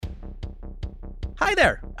Hi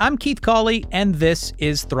there, I'm Keith Cawley, and this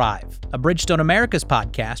is Thrive, a Bridgestone Americas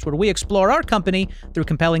podcast where we explore our company through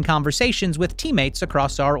compelling conversations with teammates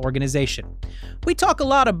across our organization. We talk a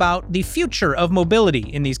lot about the future of mobility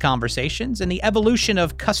in these conversations and the evolution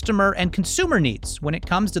of customer and consumer needs when it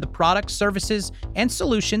comes to the products, services, and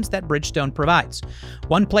solutions that Bridgestone provides.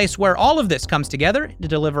 One place where all of this comes together to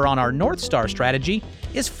deliver on our North Star strategy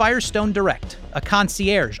is Firestone Direct, a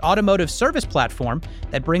concierge automotive service platform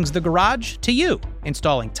that brings the garage to you,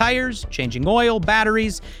 installing tires, changing oil,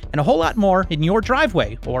 batteries, and a whole lot more in your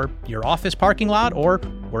driveway or your office parking lot or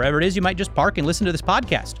wherever it is you might just park and listen to this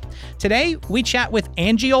podcast. Today, we chat with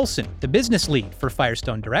Angie Olson, the business lead for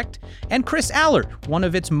Firestone Direct, and Chris Allard, one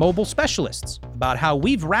of its mobile specialists, about how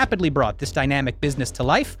we've rapidly brought this dynamic business to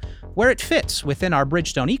life, where it fits within our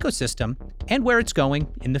Bridgestone ecosystem, and where it's going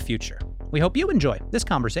in the future. We hope you enjoy this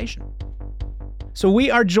conversation. So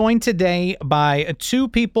we are joined today by two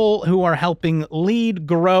people who are helping lead,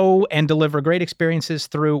 grow, and deliver great experiences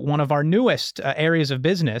through one of our newest areas of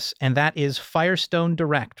business, and that is Firestone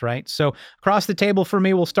Direct, right? So across the table for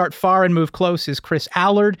me, we'll start far and move close, is Chris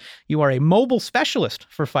Allard. You are a mobile specialist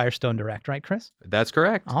for Firestone Direct, right, Chris? That's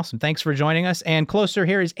correct. Awesome. Thanks for joining us. And closer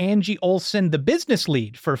here is Angie Olson, the business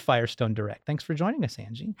lead for Firestone Direct. Thanks for joining us,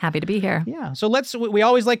 Angie. Happy to be here. Yeah. So we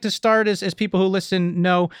always like to start, as people who listen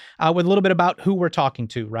know, with a little bit about who we're talking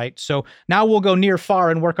to, right? So now we'll go near far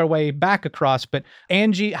and work our way back across. But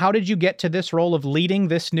Angie, how did you get to this role of leading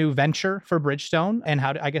this new venture for Bridgestone? And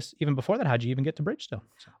I guess even before that, how did you even get to Bridgestone?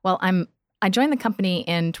 Well, I joined the company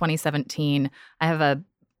in 2017. I have a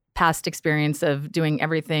past experience of doing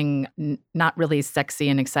everything not really sexy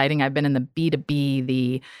and exciting. I've been in the B2B,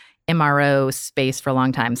 the MRO space for a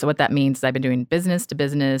long time. So what that means is I've been doing business to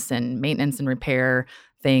business and maintenance and repair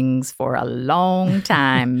things for a long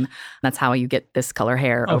time. That's how you get this color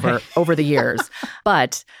hair over the years.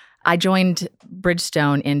 But I joined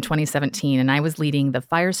Bridgestone in 2017, and I was leading the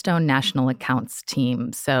Firestone National Accounts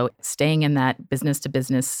team. So staying in that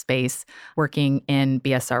business-to-business space, working in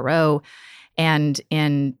BSRO. And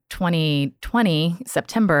in 2020,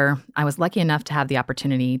 September, I was lucky enough to have the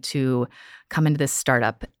opportunity to come into this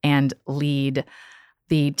startup and lead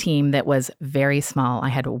the team that was very small. I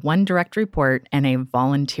had one direct report and a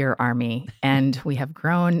volunteer army, and we have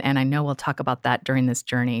grown, and I know we'll talk about that during this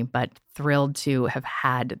journey, but thrilled to have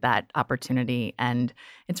had that opportunity. And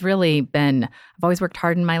it's really been, I've always worked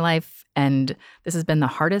hard in my life, and this has been the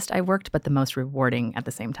hardest I've worked, but the most rewarding at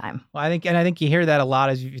the same time. Well, I think you hear that a lot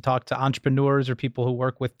as you talk to entrepreneurs or people who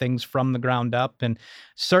work with things from the ground up. And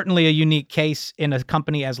certainly a unique case in a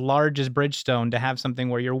company as large as Bridgestone to have something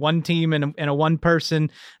where you're one team and a one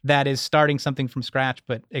person that is starting something from scratch,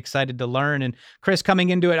 but excited to learn. And Chris, coming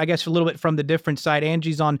into it, I guess a little bit from the different side,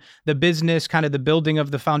 Angie's on the business, kind of the building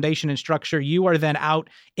of the foundation and structure. You are then out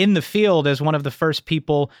in the field as one of the first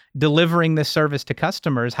people delivering this service to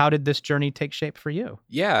customers. How did this journey take shape for you?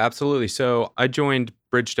 Yeah, absolutely. So I joined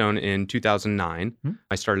Bridgestone in 2009.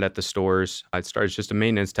 I started at the stores. I started as just a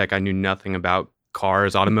maintenance tech. I knew nothing about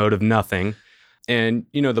cars, automotive, nothing. And,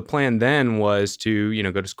 the plan then was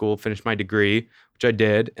to, go to school, finish my degree, which I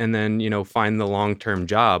did, and then, find the long-term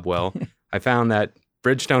job. Well, I found that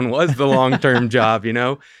Bridgestone was the long-term job,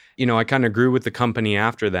 I kind of grew with the company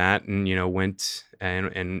after that and, went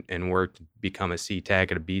and worked, become a C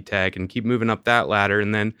tech and a B tech and keep moving up that ladder.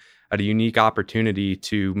 And then I had a unique opportunity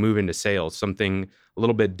to move into sales, something a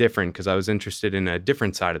little bit different because I was interested in a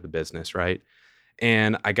different side of the business, right?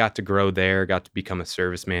 And I got to grow there, got to become a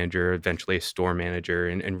service manager, eventually a store manager,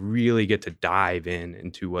 and really get to dive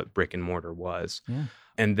into what brick and mortar was. Yeah.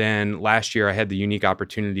 And then last year I had the unique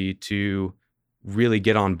opportunity to really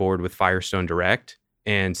get on board with Firestone Direct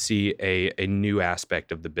and see a new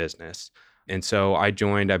aspect of the business. And so I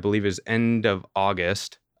joined, I believe it was end of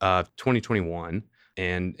August of 2021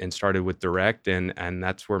 and started with Direct. And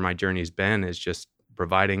that's where my journey's been, is just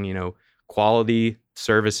providing, quality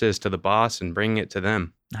services to the boss and bringing it to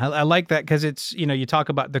them. I like that because it's, you talk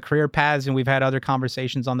about the career paths, and we've had other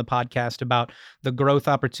conversations on the podcast about the growth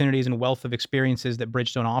opportunities and wealth of experiences that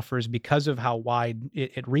Bridgestone offers because of how wide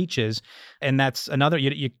it reaches. And that's another,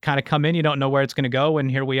 you kind of come in, you don't know where it's going to go. And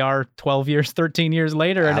here we are 12 years, 13 years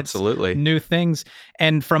later. And absolutely. It's new things.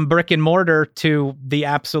 And from brick and mortar to the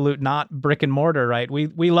absolute not brick and mortar, right?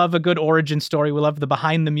 We love a good origin story. We love the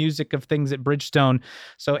behind the music of things at Bridgestone.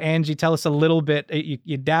 So Angie, tell us a little bit,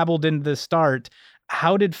 you dabbled into the start.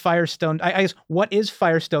 How did Firestone, I guess, what is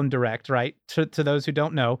Firestone Direct, right? To those who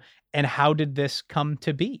don't know, and how did this come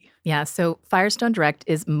to be? Yeah, so Firestone Direct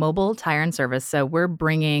is mobile tire and service. So we're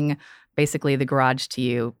bringing basically the garage to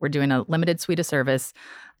you. We're doing a limited suite of service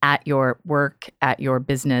at your work, at your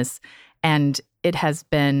business. And it has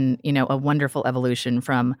been, a wonderful evolution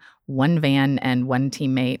from one van and one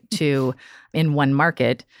teammate to in one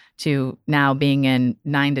market to now being in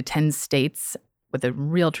 9 to 10 states with a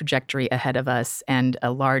real trajectory ahead of us and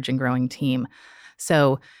a large and growing team.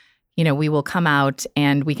 So, we will come out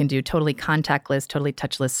and we can do totally contactless, totally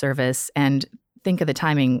touchless service. And think of the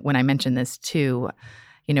timing when I mentioned this too.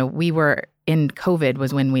 We were in COVID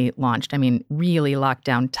was when we launched. I mean, really locked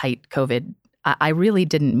down tight COVID. I really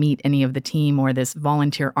didn't meet any of the team or this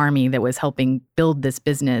volunteer army that was helping build this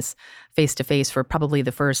business face to face for probably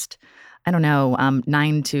the first,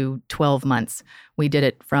 9 to 12 months. We did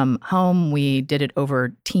it from home. We did it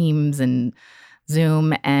over Teams and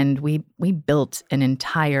Zoom, and we built an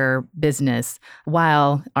entire business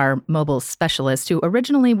while our mobile specialists, who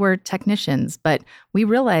originally were technicians, but we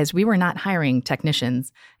realized we were not hiring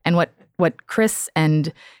technicians. And what Chris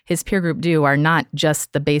and his peer group do are not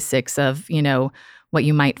just the basics of, what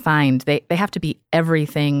you might find. They have to be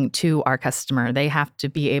everything to our customer. They have to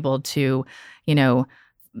be able to,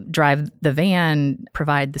 drive the van,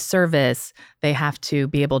 provide the service. They have to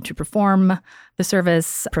be able to perform the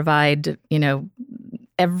service, provide,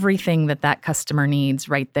 everything that customer needs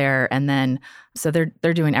right there. And then, so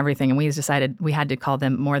they're doing everything. And we decided we had to call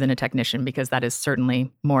them more than a technician because that is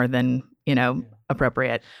certainly more than,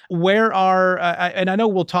 appropriate. Where are, and I know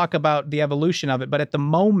we'll talk about the evolution of it, but at the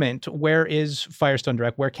moment, where is Firestone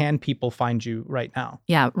Direct? Where can people find you right now?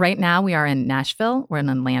 Yeah, right now we are in Nashville. We're in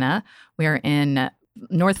Atlanta. We are in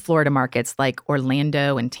North Florida markets like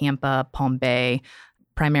Orlando and Tampa, Palm Bay,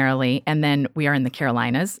 primarily. And then we are in the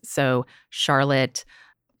Carolinas. So Charlotte,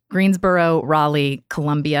 Greensboro, Raleigh,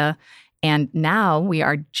 Columbia. And now we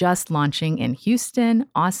are just launching in Houston,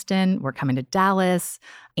 Austin. We're coming to Dallas,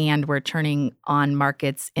 and we're turning on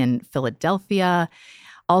markets in Philadelphia,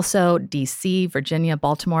 also DC, Virginia,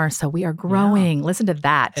 Baltimore. So we are growing. Yeah. Listen to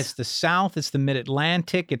that. It's the South. It's the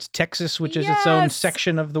Mid-Atlantic. It's Texas, which is its own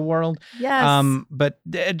section of the world. Yes. But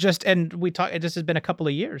we talked. It just has been a couple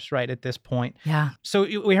of years, right, at this point. Yeah. So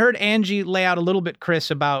we heard Angie lay out a little bit, Chris,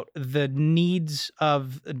 about the needs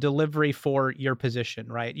of delivery for your position,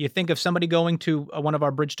 right? You think of somebody going to one of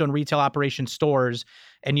our Bridgestone retail operations stores,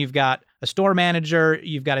 and you've got a store manager,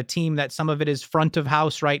 you've got a team that some of it is front of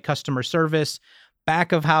house, right, customer service,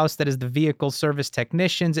 back of house, that is the vehicle service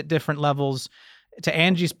technicians at different levels. To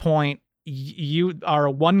Angie's point, you are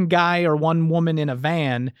one guy or one woman in a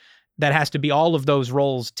van that has to be all of those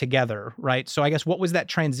roles together, right? So I guess what was that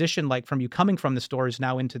transition like from you coming from the stores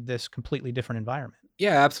now into this completely different environment?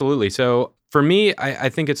 Yeah, absolutely. So for me, I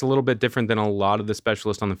think it's a little bit different than a lot of the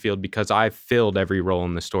specialists on the field because I've filled every role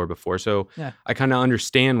in the store before. So I kind of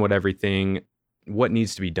understand what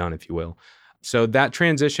needs to be done, if you will. So that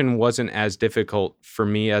transition wasn't as difficult for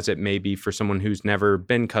me as it may be for someone who's never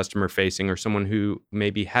been customer facing or someone who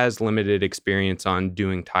maybe has limited experience on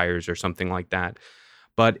doing tires or something like that.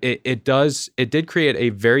 But it did create a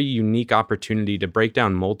very unique opportunity to break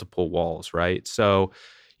down multiple walls, right? So,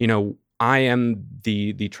 I am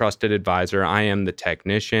the trusted advisor. I am the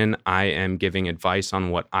technician. I am giving advice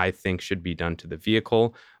on what I think should be done to the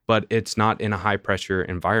vehicle, but it's not in a high pressure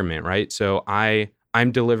environment, right? So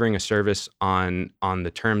I'm delivering a service on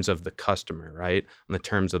the terms of the customer, right? On the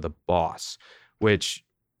terms of the boss, which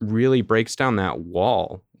really breaks down that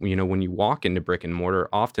wall. When you walk into brick and mortar,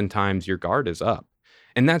 oftentimes your guard is up.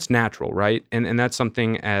 And that's natural, right? And that's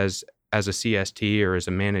something as a CST or as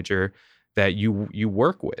a manager that you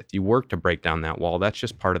work with. You work to break down that wall. That's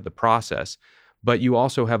just part of the process. But you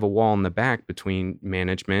also have a wall in the back between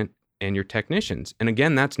management and your technicians. And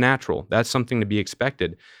again, that's natural. That's something to be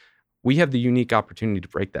expected. We have the unique opportunity to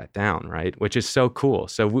break that down, right? Which is so cool.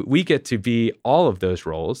 So we get to be all of those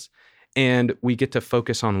roles, and we get to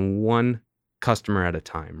focus on one customer at a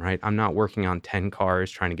time, right? I'm not working on 10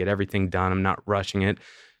 cars, trying to get everything done. I'm not rushing it.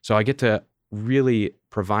 So I get to really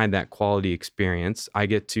provide that quality experience. I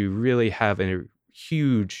get to really have a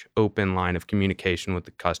huge open line of communication with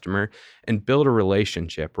the customer and build a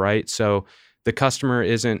relationship, right? So the customer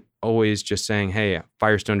isn't always just saying, hey,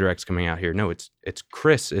 Firestone Direct's coming out here. No, it's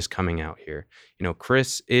Chris is coming out here.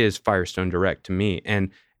 Chris is Firestone Direct to me.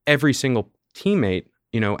 And every single teammate,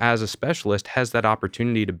 as a specialist has that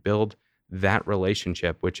opportunity to build that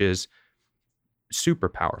relationship, which is super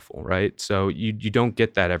powerful, right? So you don't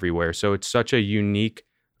get that everywhere. So it's such a unique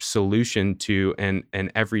solution to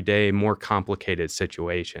an everyday, more complicated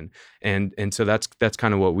situation. And so that's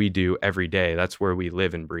kind of what we do every day. That's where we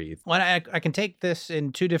live and breathe. Well, I can take this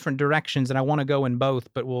in two different directions, and I want to go in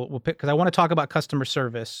both, but we'll pick, because I want to talk about customer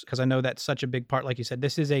service, because I know that's such a big part. Like you said,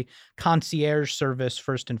 this is a concierge service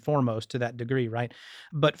first and foremost to that degree, right?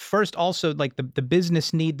 But first, also, like the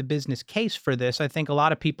business need, the business case for this, I think a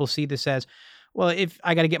lot of people see this as, well, if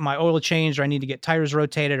I got to get my oil changed, or I need to get tires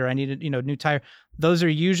rotated, or I need a new tire, those are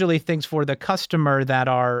usually things for the customer that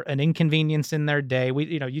are an inconvenience in their day.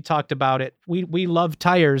 You talked about it. We love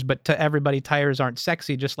tires, but to everybody, tires aren't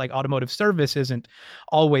sexy, just like automotive service isn't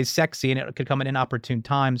always sexy, and it could come at inopportune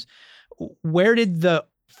times. Where did the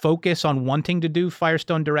focus on wanting to do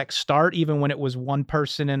Firestone Direct start, even when it was one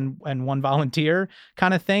person and one volunteer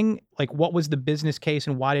kind of thing? Like, what was the business case,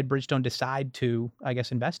 and why did Bridgestone decide to, I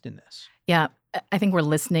guess, invest in this? Yeah, I think we're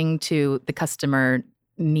listening to the customer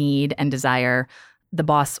need and desire. The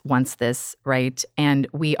boss wants this, right? And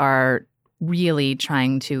we are really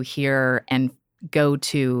trying to hear and go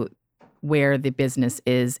to where the business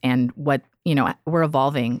is and what, we're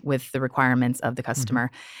evolving with the requirements of the customer.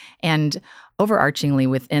 Mm-hmm. And overarchingly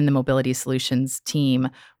within the Mobility Solutions team,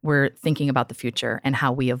 we're thinking about the future and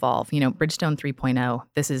how we evolve. Bridgestone 3.0,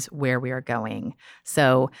 this is where we are going.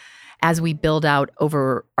 So as we build out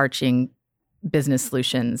overarching business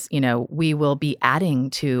solutions, we will be adding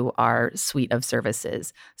to our suite of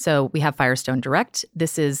services. So we have Firestone Direct.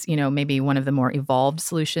 This is, maybe one of the more evolved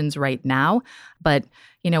solutions right now, but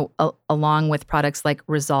along with products like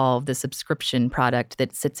Resolve, the subscription product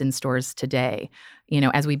that sits in stores today,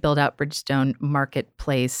 as we build out Bridgestone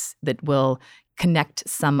Marketplace that will connect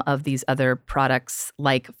some of these other products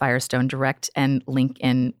like Firestone Direct and link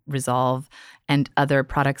in Resolve and other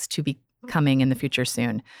products to be coming in the future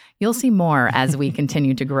soon. You'll see more as we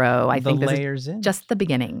continue to grow. I think this is just the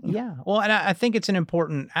beginning. Yeah. Well, and I think it's an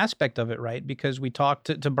important aspect of it, right? Because we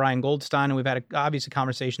talked to Brian Goldstein, and we've had obviously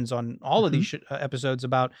conversations on all of these episodes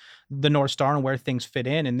about the North Star and where things fit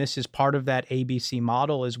in. And this is part of that ABC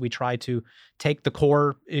model, as we try to take the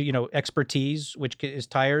core, expertise, which is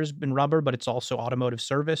tires and rubber, but it's also automotive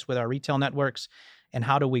service with our retail networks. And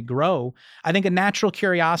how do we grow? I think a natural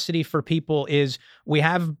curiosity for people is, we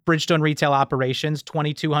have Bridgestone retail operations,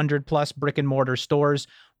 2,200 plus brick and mortar stores.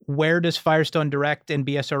 Where does Firestone Direct and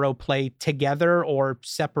BSRO play together or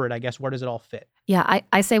separate? I guess, where does it all fit? Yeah,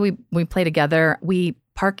 I say we play together. We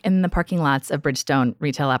park in the parking lots of Bridgestone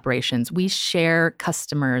retail operations. We share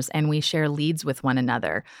customers and we share leads with one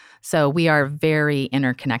another. So we are very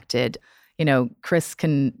interconnected. Chris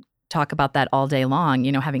can talk about that all day long,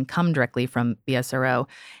 having come directly from BSRO.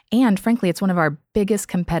 And frankly, it's one of our biggest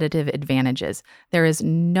competitive advantages. There is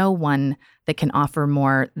no one that can offer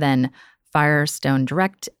more than Firestone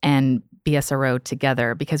Direct and BSRO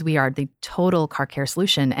together, because we are the total car care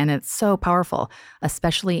solution. And it's so powerful,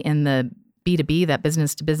 especially in the B2B, that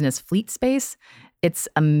business to business fleet space. It's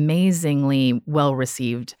amazingly well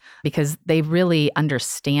received because they really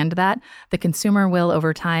understand that. The consumer will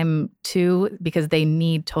over time too, because they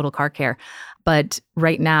need total car care. But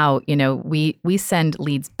right now, we send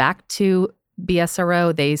leads back to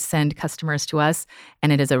BSRO, they send customers to us,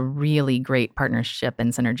 and it is a really great partnership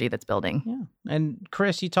and synergy that's building. Yeah. And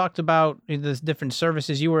Chris, you talked about the different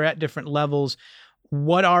services. You were at different levels.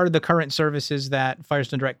 What are the current services that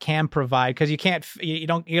Firestone Direct can provide? Because you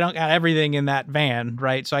don't got everything in that van,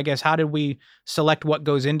 right? So I guess, how did we select what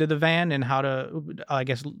goes into the van and how to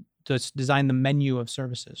design the menu of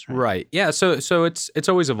services? Right. Yeah. So it's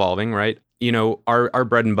always evolving, right? Our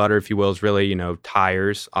bread and butter, if you will, is really,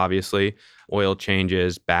 tires, obviously, oil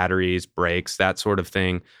changes, batteries, brakes, that sort of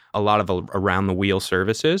thing. A lot of around the wheel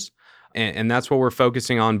services, and that's what we're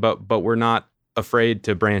focusing on. But we're not afraid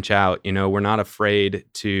to branch out. We're not afraid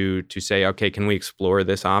to say, okay, can we explore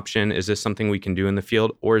this option? Is this something we can do in the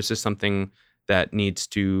field, or is this something that needs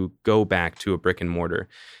to go back to a brick and mortar?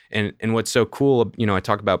 And what's so cool, I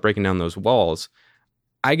talk about breaking down those walls.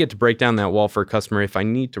 I get to break down that wall for a customer if I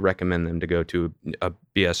need to recommend them to go to a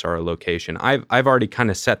BSR location. I've already kind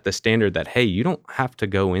of set the standard that, hey, you don't have to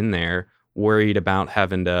go in there worried about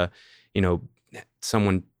having to,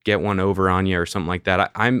 someone get one over on you or something like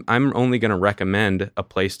that. I'm only going to recommend a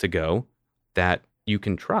place to go that you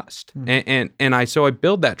can trust. Mm-hmm. And I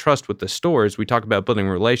build that trust with the stores. We talk about building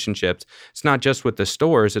relationships. It's not just with the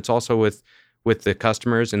stores, it's also with the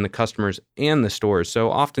customers and the customers and the stores.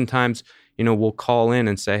 So oftentimes, we'll call in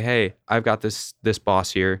and say, hey, I've got this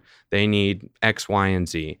boss here. They need X, Y, and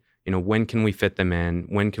Z. When can we fit them in?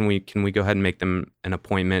 When can we go ahead and make them an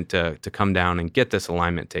appointment to come down and get this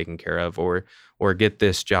alignment taken care of, or get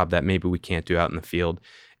this job that maybe we can't do out in the field?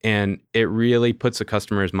 And it really puts the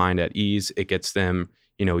customer's mind at ease. It gets them,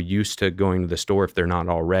 used to going to the store if they're not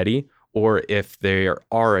already, or if they are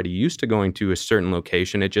already used to going to a certain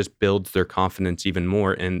location, it just builds their confidence even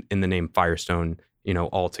more in the name Firestone,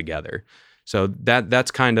 altogether. So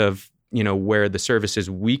that's kind of, where the services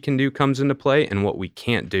we can do comes into play, and what we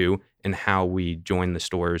can't do, and how we join the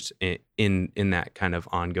stores in that kind of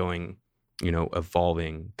ongoing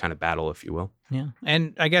evolving kind of battle, if you will. Yeah.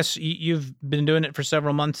 And I guess you've been doing it for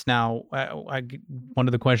several months now. One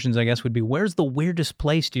of the questions, I guess, would be, where's the weirdest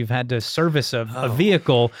place you've had to service a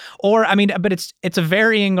vehicle? Or, I mean, but it's a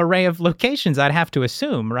varying array of locations, I'd have to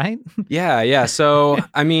assume, right? Yeah. So,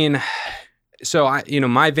 I mean,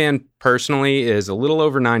 my van personally is a little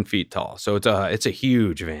over 9 feet tall. So it's a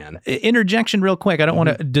huge van. Interjection real quick. I don't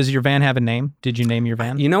want to, does your van have a name? Did you name your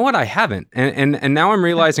van? You know what? I haven't. And now I'm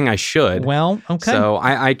realizing I should. Well, okay. So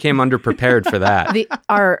I came underprepared for that.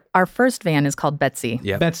 Our first van is called Betsy.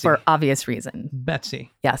 Yep. Betsy. For obvious reason.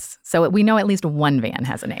 Betsy. Yes. So we know at least one van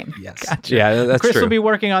has a name. Yes. Gotcha. Yeah, that's Chris true. will be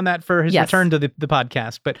working on that for his Yes. return to the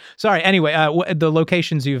podcast. But sorry, anyway, the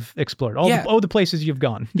locations you've explored, all the places you've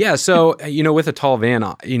gone. Yeah. So, with a tall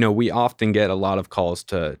van, we often get a lot of calls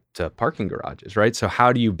to parking garages, right? So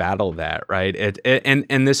how do you battle that, right?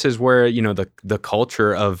 And this is where, the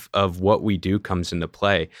culture of what we do comes into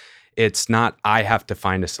play. It's not, I have to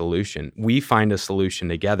find a solution. We find a solution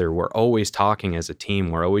together. We're always talking as a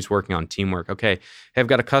team. We're always working on teamwork. Okay, I've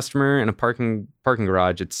got a customer in a parking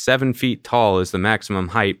garage. It's 7 feet tall is the maximum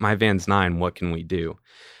height. My van's 9. What can we do?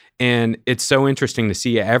 And it's so interesting to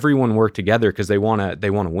see everyone work together because they want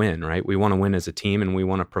to win, right? We want to win as a team, and we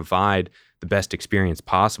want to provide the best experience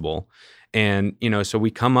possible. And, so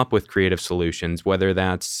we come up with creative solutions, whether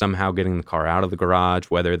that's somehow getting the car out of the garage,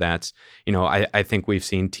 whether that's, I think we've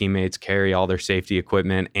seen teammates carry all their safety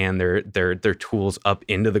equipment and their tools up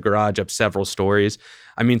into the garage, up several stories.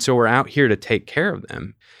 I mean, so we're out here to take care of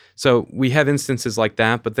them. So we have instances like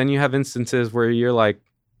that, but then you have instances where you're like,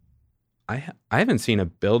 I haven't seen a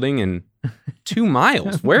building in 2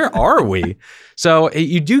 miles. Where are we? So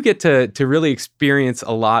you do get to really experience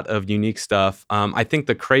a lot of unique stuff. I think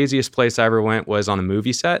the craziest place I ever went was on a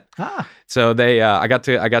movie set. So I got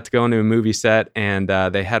to go into a movie set, and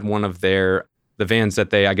they had one of the vans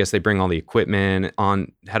that they bring all the equipment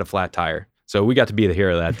on, had a flat tire. So we got to be the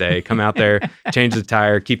hero that day. Come out there, change the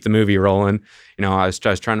tire, keep the movie rolling. I was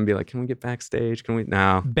trying to be like, can we get backstage? Can we?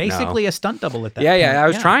 No. Basically a stunt double at that point. Yeah, I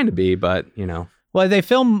was trying to be, but Well, they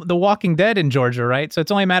film The Walking Dead in Georgia, right? So it's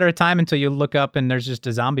only a matter of time until you look up and there's just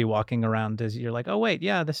a zombie walking around. As you're like, oh wait,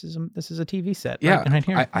 yeah, this is a TV set. Yeah, right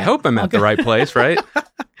here. I hope I'm at the right place, right?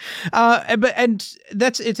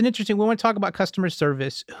 It's an interesting. We want to talk about customer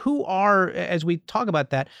service. Who are, as we talk about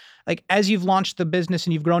that, like as you've launched the business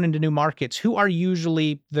and you've grown into new markets, who are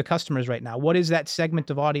usually the customers right now? What is that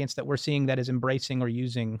segment of audience that we're seeing that is embracing or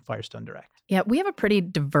using Firestone Direct? Yeah, we have a pretty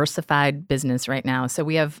diversified business right now. So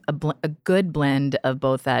we have a good blend of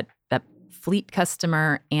both that fleet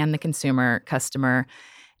customer and the consumer customer.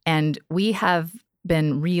 And we have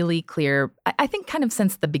been really clear, I think kind of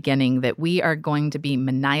since the beginning, that we are going to be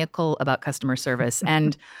maniacal about customer service.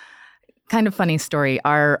 And kind of funny story,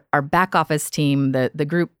 our back office team, the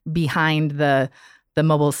group behind the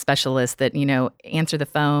mobile specialists that, answer the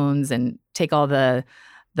phones and take all the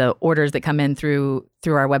orders that come in through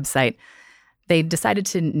our website, they decided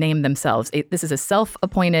to name themselves. This is a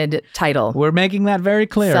self-appointed title. We're making that very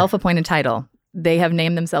clear. Self-appointed title. They have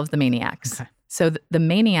named themselves the Maniacs. Okay. So the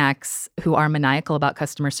Maniacs, who are maniacal about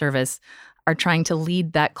customer service, are trying to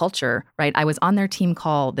lead that culture, right? I was on their team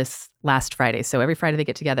call this last Friday. So every Friday they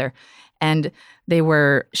get together, and they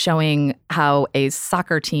were showing how a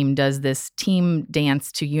soccer team does this team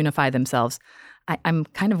dance to unify themselves. I'm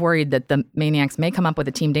kind of worried that the Maniacs may come up with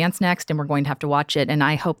a team dance next, and we're going to have to watch it. And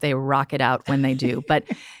I hope they rock it out when they do. But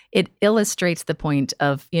it illustrates the point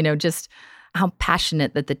of, just how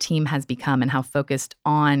passionate that the team has become and how focused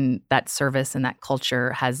on that service and that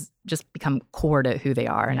culture has just become core to who they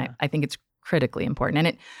are. Yeah. And I think it's critically important.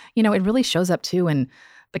 And it really shows up too in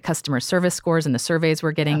the customer service scores and the surveys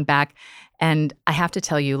we're getting back. And I have to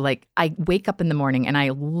tell you, like, I wake up in the morning and I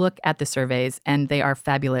look at the surveys and they are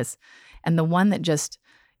fabulous. And the one that just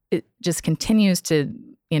continues to,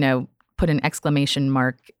 put an exclamation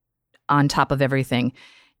mark on top of everything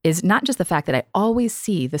is not just the fact that I always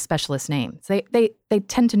see the specialist names. They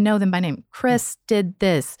tend to know them by name. Chris did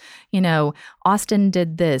this, Austin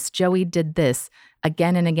did this, Joey did this.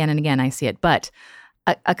 Again and again and again, I see it. But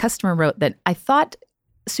a customer wrote that I thought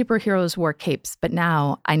superheroes wore capes, but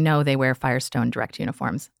now I know they wear Firestone Direct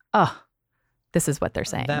uniforms. Oh, this is what they're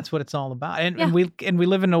saying. That's what it's all about. And we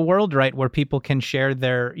live in a world, right, where people can share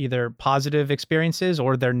their either positive experiences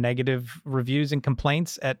or their negative reviews and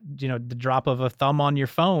complaints at, the drop of a thumb on your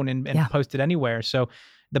phone and post it anywhere. So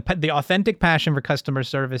the authentic passion for customer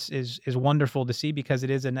service is wonderful to see because it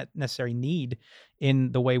is a necessary need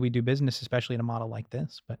in the way we do business, especially in a model like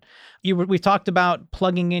this. But we talked about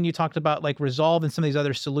plugging in, you talked about like Resolve and some of these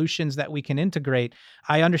other solutions that we can integrate.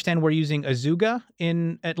 I understand we're using Azuga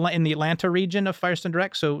in the Atlanta region of Firestone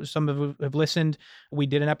Direct. So some of you have listened. We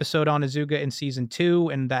did an episode on Azuga in season 2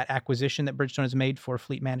 and that acquisition that Bridgestone has made for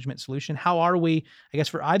fleet management solution. How are we, I guess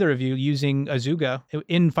for either of you, using Azuga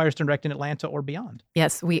in Firestone Direct in Atlanta or beyond?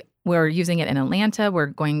 Yes, we're using it in Atlanta. We're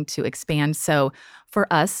going to expand. So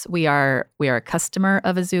for us, we are a customer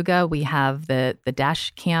of Azuga. We have the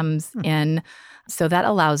dash cams in. So that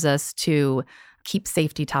allows us to keep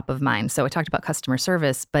safety top of mind. So I talked about customer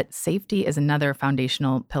service, but safety is another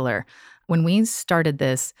foundational pillar. When we started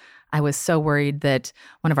this, I was so worried that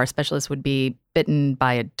one of our specialists would be bitten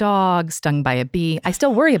by a dog, stung by a bee. I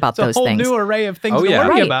still worry about those things. It's a whole new array of things to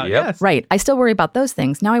worry about. Yep. Yes. Right. I still worry about those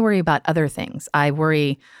things. Now I worry about other things. I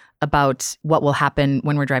worry about what will happen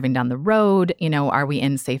when we're driving down the road. Are we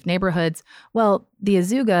in safe neighborhoods? Well, the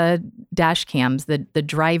Azuga dash cams, the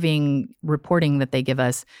driving reporting that they give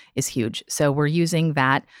us is huge. So we're using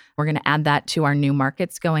that. We're going to add that to our new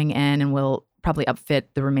markets going in, and we'll probably upfit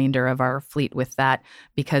the remainder of our fleet with that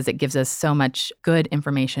because it gives us so much good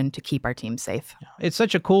information to keep our team safe. It's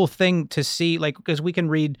such a cool thing to see, because we can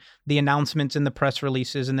read the announcements and the press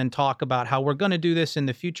releases and then talk about how we're going to do this in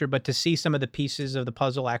the future, but to see some of the pieces of the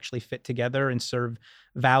puzzle actually fit together and serve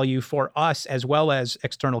value for us as well as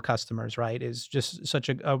external customers, right, is just such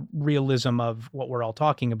a realism of what we're all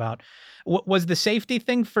talking about. Was the safety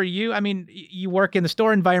thing for you? I mean, you work in the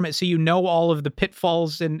store environment, so you know all of the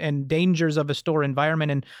pitfalls and dangers of a store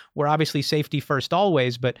environment, and we're obviously safety first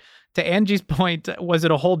always, but to Angie's point, was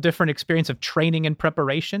it a whole different experience of training and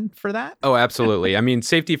preparation for that? Oh, absolutely. I mean,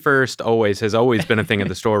 safety first has always been a thing at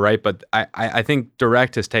the store, right? But I think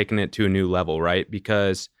Direct has taken it to a new level, right?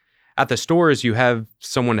 Because at the stores, you have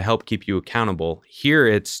someone to help keep you accountable. Here,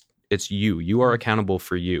 it's you. You are accountable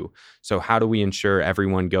for you. So how do we ensure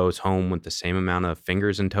everyone goes home with the same amount of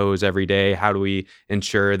fingers and toes every day? How do we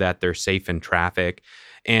ensure that they're safe in traffic?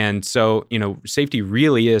 And so, safety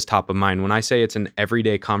really is top of mind. When I say it's an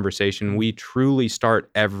everyday conversation, we truly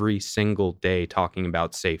start every single day talking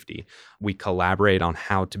about safety. We collaborate on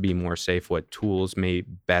how to be more safe, what tools may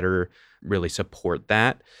better really support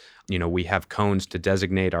that. We have cones to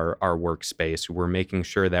designate our workspace. We're making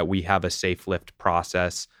sure that we have a safe lift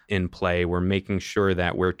process in play. We're making sure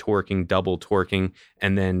that we're torquing, double torquing,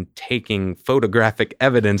 and then taking photographic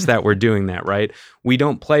evidence that we're doing that, right? We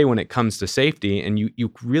don't play when it comes to safety, and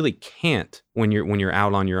you really can't when you're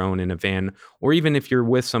out on your own in a van, or even if you're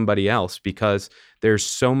with somebody else, because there's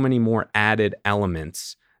so many more added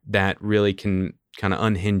elements that really can kind of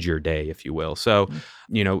unhinge your day, if you will. So,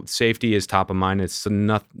 safety is top of mind. It's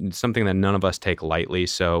something that none of us take lightly.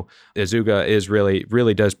 So Azuga is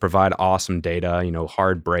really does provide awesome data,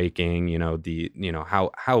 hard braking,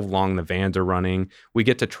 how long the vans are running. We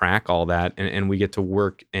get to track all that and we get to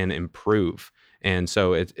work and improve. And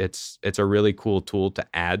so it's a really cool tool to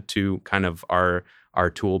add to kind of our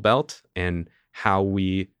tool belt and how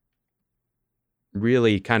we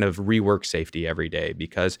really kind of rework safety every day,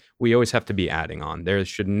 because we always have to be adding on. There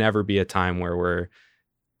should never be a time where we're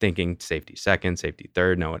thinking safety second, safety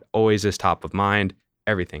third. No, it always is top of mind.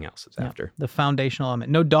 Everything else is after. The foundational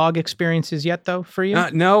element. No dog experiences yet, though, for you?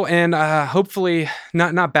 No, and hopefully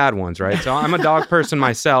not bad ones, right? So I'm a dog person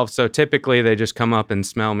myself, so typically they just come up and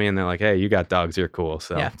smell me, and they're like, "Hey, you got dogs, you're cool."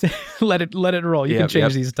 So yeah, let it roll. You can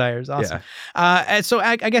change these tires. Awesome. Yeah. So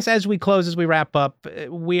I guess as we wrap up,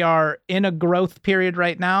 we are in a growth period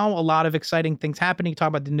right now. A lot of exciting things happening. You talk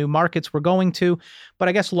about the new markets we're going to, but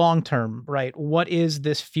I guess long term, right? What is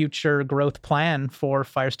this future growth plan for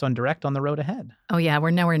Firestone Direct on the road ahead? Oh yeah,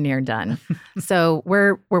 we're nowhere near done. So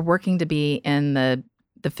we're working to be in the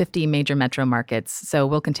 50 major metro markets. So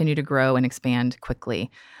we'll continue to grow and expand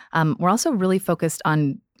quickly. We're also really focused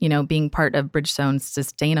on, being part of Bridgestone's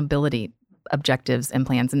sustainability objectives and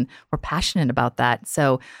plans, and we're passionate about that.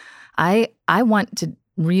 So I want to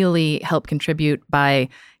really help contribute by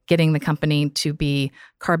getting the company to be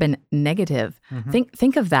carbon negative. Mm-hmm.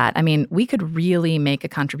 Think of that. I mean, we could really make a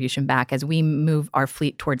contribution back as we move our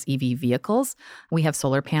fleet towards EV vehicles. We have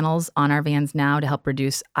solar panels on our vans now to help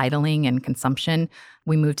reduce idling and consumption.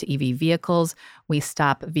 We move to EV vehicles. We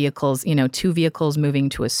stop vehicles, 2 vehicles moving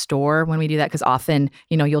to a store when we do that, because often,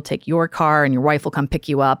 you'll take your car and your wife will come pick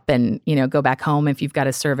you up and, go back home if you've got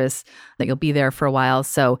a service that you'll be there for a while.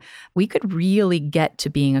 So we could really get to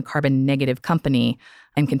being a carbon negative company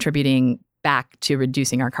and contributing back to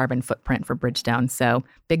reducing our carbon footprint for Bridgestone. So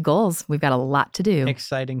big goals. We've got a lot to do.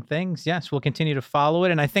 Exciting things. Yes, we'll continue to follow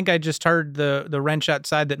it. And I think I just heard the wrench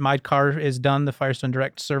outside that my car is done. The Firestone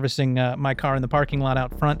Direct servicing my car in the parking lot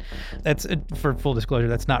out front. That's, for full disclosure,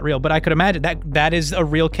 that's not real. But I could imagine that is a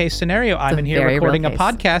real case scenario. I'm in here recording a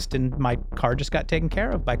podcast and my car just got taken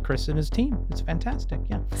care of by Chris and his team. It's fantastic.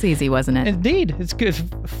 Yeah. It's easy, wasn't it? Indeed. It's good.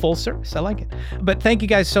 Full service. I like it. But thank you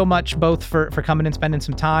guys so much both for coming and spending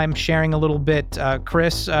some time, sharing a little bit.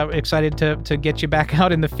 Chris, excited to get you back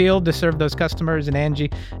out in the field to serve those customers, and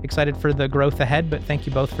Angie, excited for the growth ahead. But thank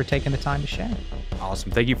you both for taking the time to share.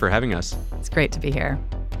 Awesome. Thank you for having us. It's great to be here.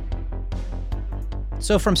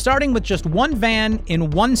 So from starting with just one van in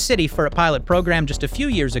one city for a pilot program just a few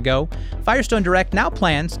years ago, Firestone Direct now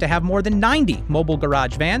plans to have more than 90 mobile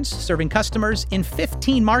garage vans serving customers in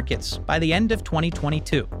 15 markets by the end of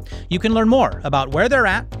 2022. You can learn more about where they're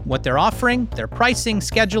at, what they're offering, their pricing,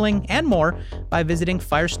 scheduling, and more by visiting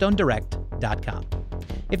FirestoneDirect.com.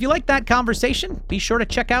 If you like that conversation, be sure to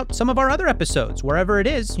check out some of our other episodes wherever it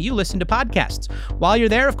is you listen to podcasts. While you're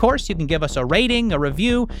there, of course, you can give us a rating, a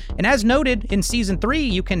review, and as noted in Season 3,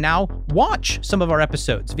 you can now watch some of our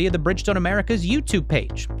episodes via the Bridgestone Americas YouTube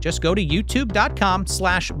page. Just go to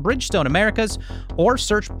youtube.com/Bridgestone Americas or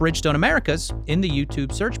search Bridgestone Americas in the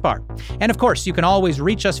YouTube search bar. And of course, you can always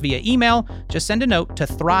reach us via email. Just send a note to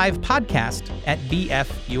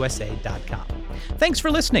thrivepodcast@bfusa.com. Thanks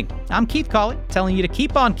for listening. I'm Keith Cawley, telling you to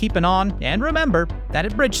keep on keeping on, and remember that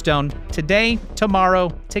at Bridgestone, today,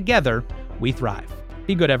 tomorrow, together, we thrive.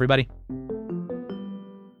 Be good, everybody.